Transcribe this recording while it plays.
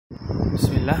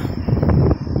Bismillah.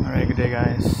 Alright, good day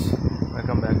guys.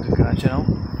 Welcome back to Kana channel.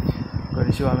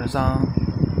 Konnichiwa minasan.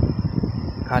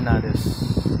 Kana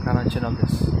desu. Kana channel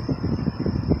desu.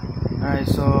 Alright,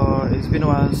 so it's been a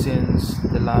while since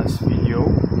the last video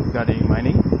regarding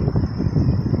mining.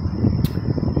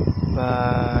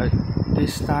 But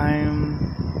this time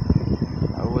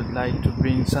I would like to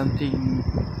bring something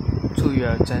to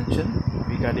your attention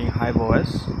regarding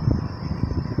HiveOS.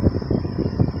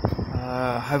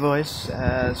 HiveOS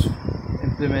has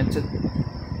implemented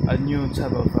a new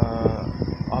type of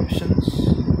options.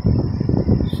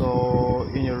 So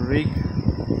in your rig,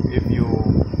 if you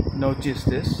notice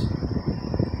this,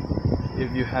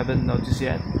 if you haven't noticed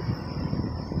yet,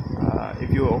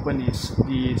 if you open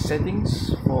the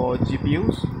settings for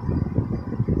GPUs,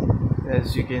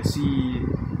 as you can see,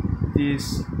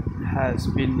 this has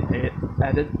been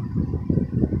added.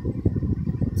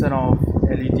 Turn off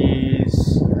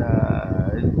LEDs,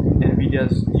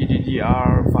 Nvidia's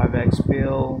GDDR5X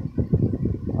bill,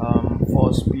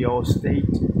 force PO state,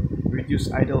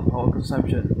 reduce idle power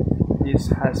consumption. This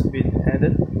has been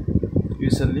added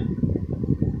recently.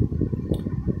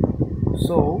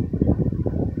 So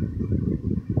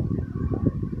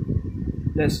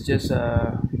let's just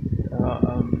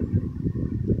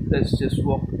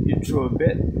walk you through a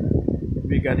bit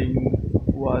regarding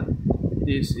what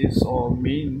this is all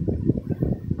mean.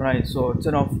 Right, so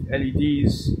turn off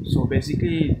LEDs. So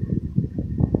basically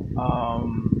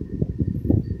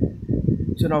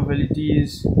turn off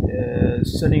LEDs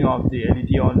is turning off the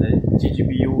LED on the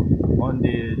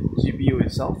GPU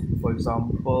itself. For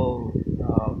example,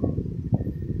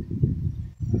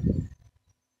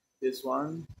 this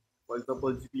one, for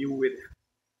example, GPU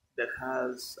that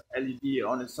has LED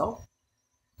on itself.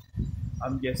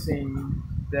 I'm guessing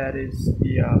that is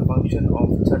the function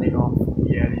of turning off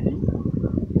the LED.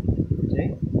 Okay,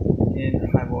 in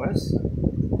HiveOS.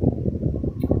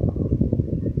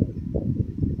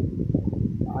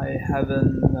 I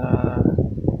haven't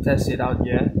tested it out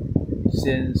yet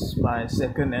since my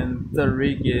second and third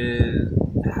rig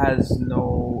has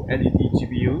no LED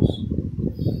GPUs,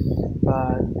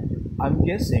 but I'm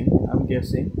guessing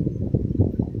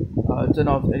turn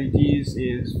off LEDs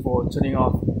is for turning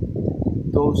off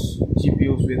those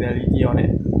GPUs with LED on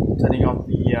it, turning off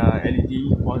the LED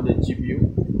on the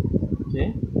GPU.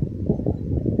 Okay,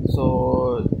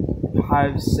 so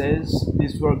Hive says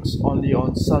this works only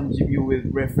on some GPU with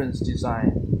reference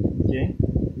design. Okay,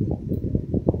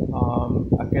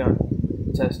 I cannot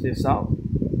test this out,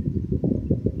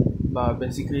 but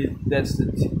basically that's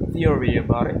the theory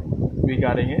about it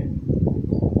regarding it.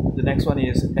 The next one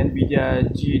is Nvidia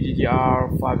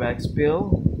GDDR5X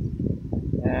build,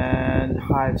 and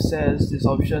Hive says this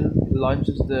option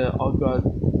launches the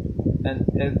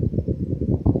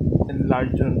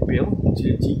enlargement build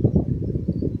utility.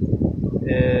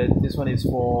 This one is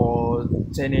for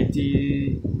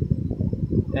 1080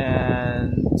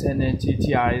 and 1080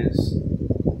 Ti's.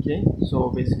 Okay, so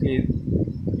basically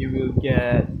you will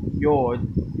get your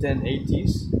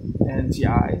 1080s and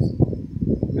Ti's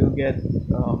will get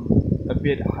a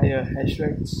bit higher hash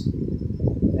rates,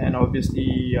 and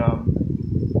obviously a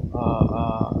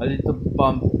little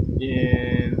bump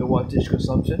in the wattage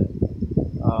consumption,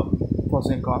 pros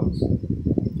and cons.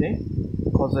 Okay,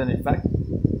 cause and effect.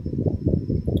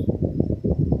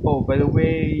 Oh, by the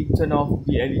way, turn off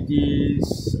the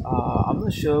LEDs. I'm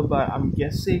not sure, but I'm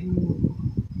guessing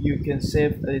you can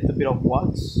save a little bit of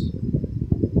watts,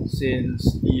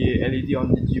 since the LED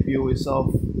on the GPU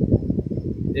itself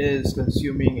is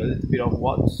consuming a little bit of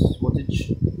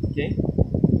wattage. Okay,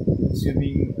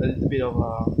 consuming a little bit of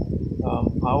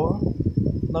power,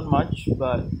 not much,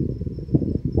 but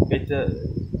better.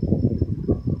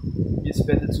 It's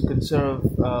better to conserve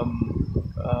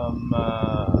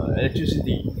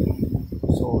electricity.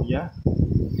 So yeah.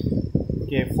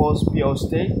 Okay, force PO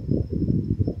state.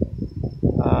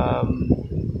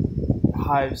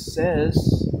 Hive says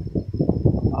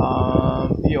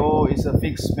PO is a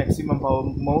fixed maximum power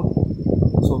mode.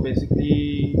 So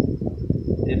basically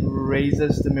it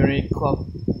raises the memory clock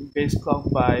base clock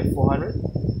by 400.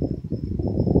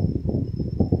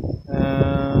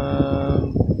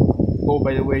 Oh,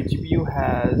 by the way, GPU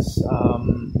has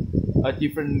a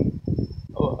different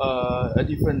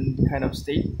kind of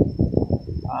state.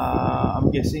 I'm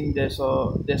guessing there's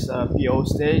a PO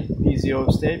state,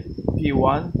 P0 state,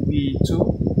 P1, P2.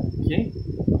 Okay.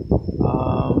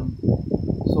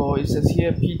 So it says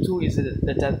here P2 is an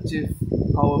adaptive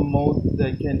power mode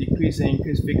that can decrease and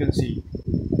increase frequency,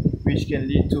 which can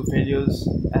lead to failures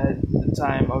at the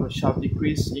time of a sharp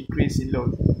increase in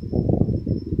load.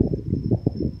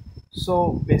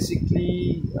 So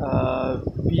basically,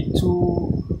 P2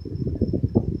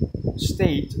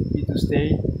 state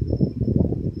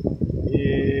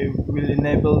will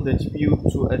enable the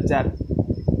GPU to adapt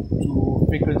to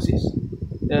frequencies,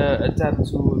 adapt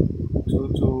to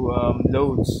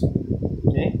loads.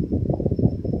 Okay.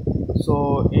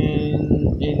 So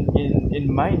in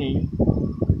mining,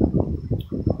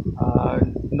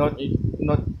 not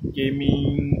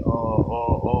gaming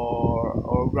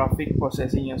or graphic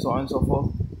processing and so on and so forth,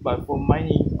 but for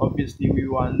mining, obviously we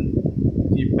want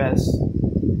the best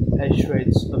hash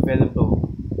rates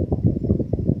available.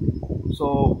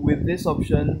 So with this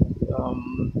option,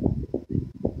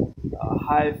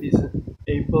 Hive is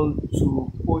able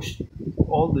to push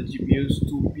all the GPUs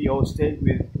to PO state,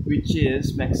 which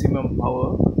is maximum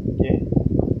power. Okay,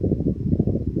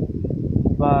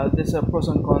 but there's a pros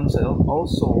and cons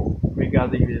also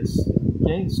regarding this.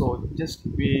 Okay, so just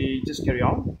carry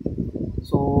on.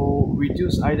 So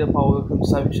reduce idle power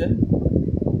consumption,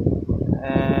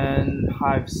 and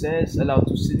Hive says allow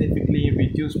to significantly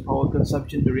reduce power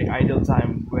consumption during idle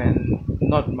time when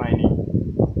not mining.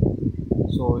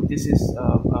 So this is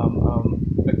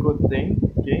a good thing.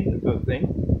 Okay, a good thing.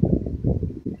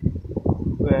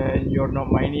 When you're not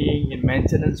mining in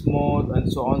maintenance mode and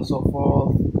so on and so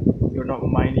forth, you're not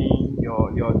mining,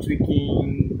 you're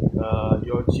tweaking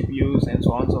your GPUs and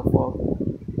so on and so forth,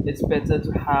 it's better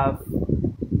to have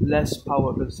less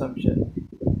power consumption,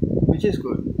 which is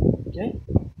good. Okay,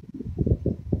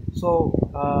 so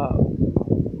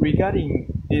regarding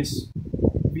this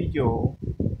video,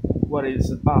 what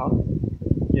it's about,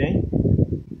 okay,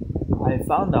 I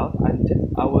found out,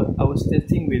 I was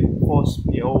testing with force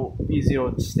PO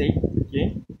P0 state.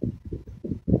 Okay,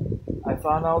 I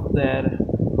found out that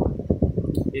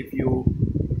if you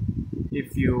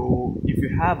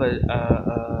have a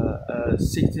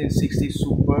 1660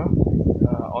 Super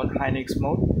on hynix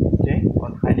mode, okay,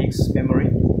 on hynix memory,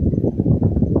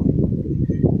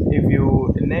 if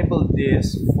you enable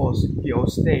this force PO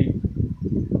state,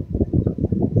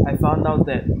 I found out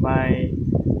that my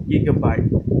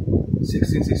Gigabyte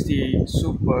 1660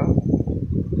 Super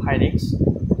hynix,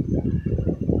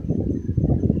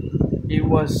 it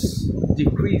was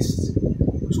decreased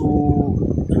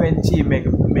to 20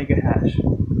 mega hash,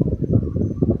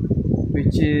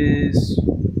 which is,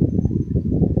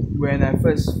 when I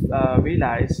first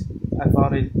realized, I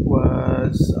thought it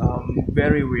was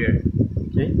very weird.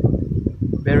 Okay,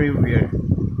 very weird.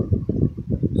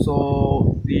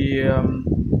 So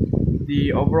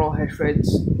the overall hash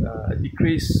rates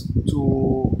decreased to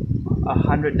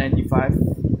 195,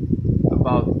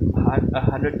 about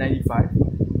 195.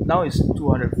 Now it's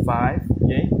 205.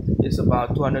 Okay, it's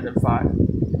about 205.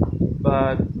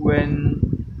 But when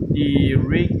the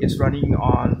rig is running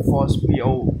on force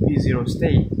PO P0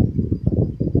 state,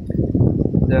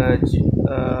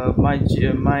 my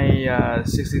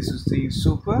 1660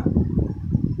 Super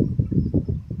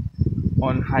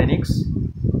on hynix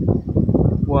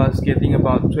was getting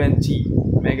about 20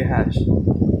 mega hash.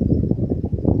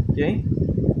 Okay,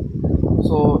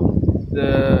 so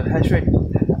the hash rate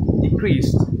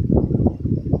decreased.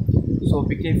 So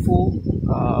be careful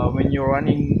when you're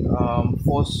running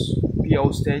force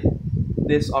PO state,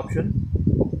 this option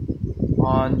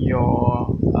on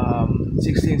your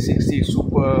 1660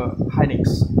 Super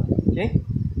hynix. Okay,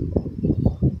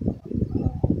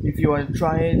 if you want to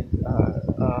try it,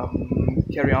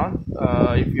 carry on.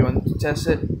 If you want to test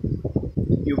it,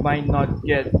 you might not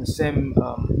get the same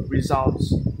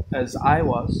results as I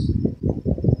was.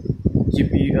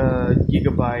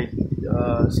 Gigabyte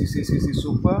 1660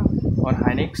 Super on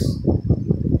hynix,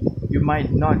 you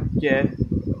might not get,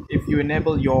 if you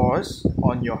enable yours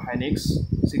on your hynix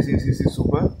 1660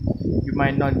 Super, you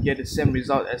might not get the same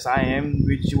result as I am,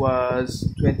 which was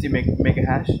 20 mega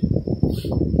hash.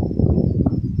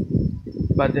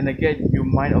 But then again, you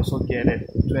might also get it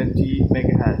 20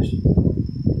 mega hash.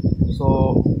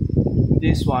 So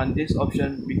this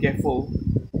option, be careful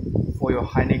for your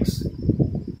hynix.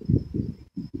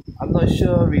 I'm not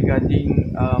sure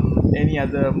regarding any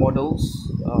other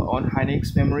models on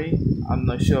hynix memory. I'm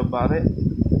not sure about it,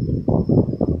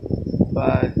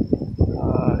 but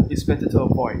it's better to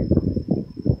avoid.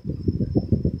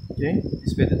 Okay,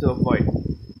 it's better to avoid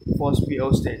force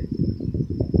PO state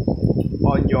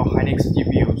on your hynix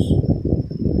GPUs.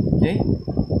 Okay,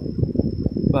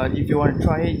 but if you want to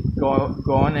try it, go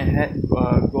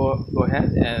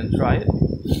ahead and try it.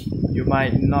 You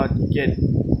might not get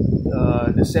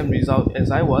the same result as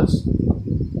I was.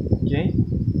 Okay,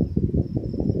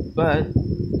 but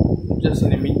just in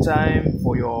the meantime,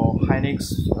 for your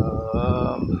hynix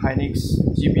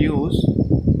GPUs,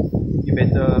 you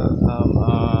better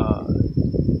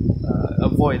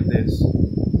avoid this.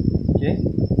 Okay,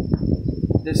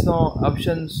 there's no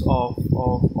options of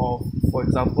for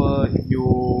example, if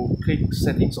you click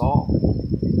settings off,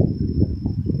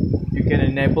 you can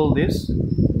enable this,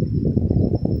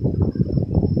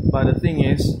 but the thing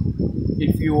is,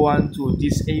 if you want to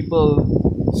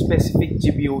disable specific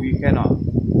GPU, you cannot.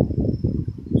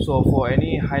 So for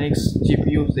any hynix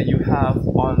GPUs that you have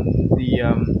on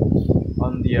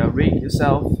the rig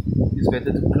itself, it's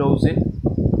better to close it.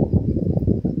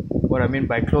 What I mean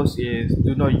by close is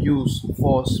do not use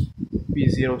force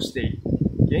P0 state.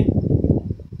 Okay,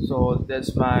 so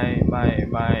that's my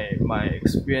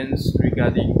experience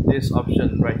regarding this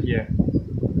option right here.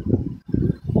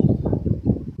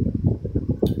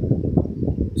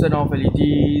 Turn off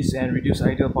LEDs and reduce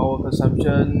idle power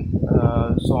consumption,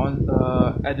 so on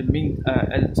at the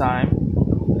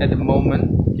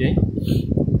moment. Okay,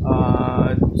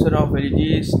 turn off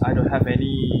LEDs. I don't have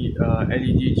any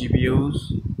LED GPUs,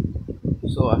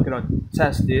 so I cannot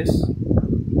test this.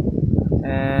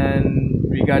 And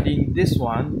regarding this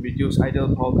one, reduce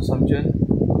idle power consumption,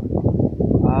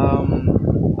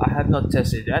 I have not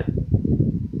tested that,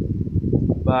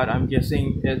 but I'm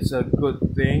guessing it's a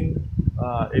good thing.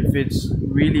 If it's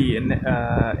really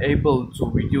able to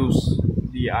reduce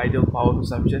the idle power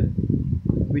consumption,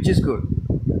 which is good.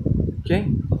 Okay,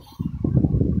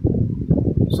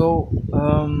 so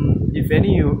if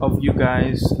any of you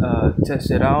guys test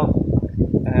it out,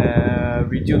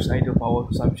 reduce idle power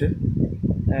consumption,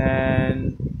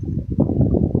 and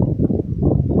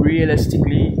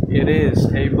realistically it is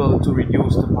able to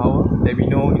reduce the power, let me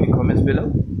know in the comments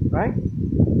below. Right,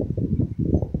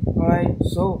 alright,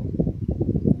 so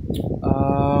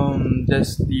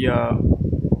that's the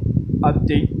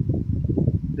update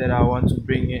that I want to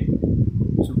bring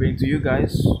to you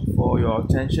guys for your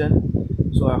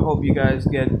attention. So I hope you guys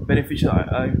get beneficial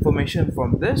information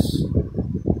from this,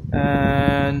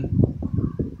 and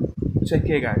take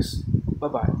care guys. Bye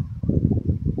bye.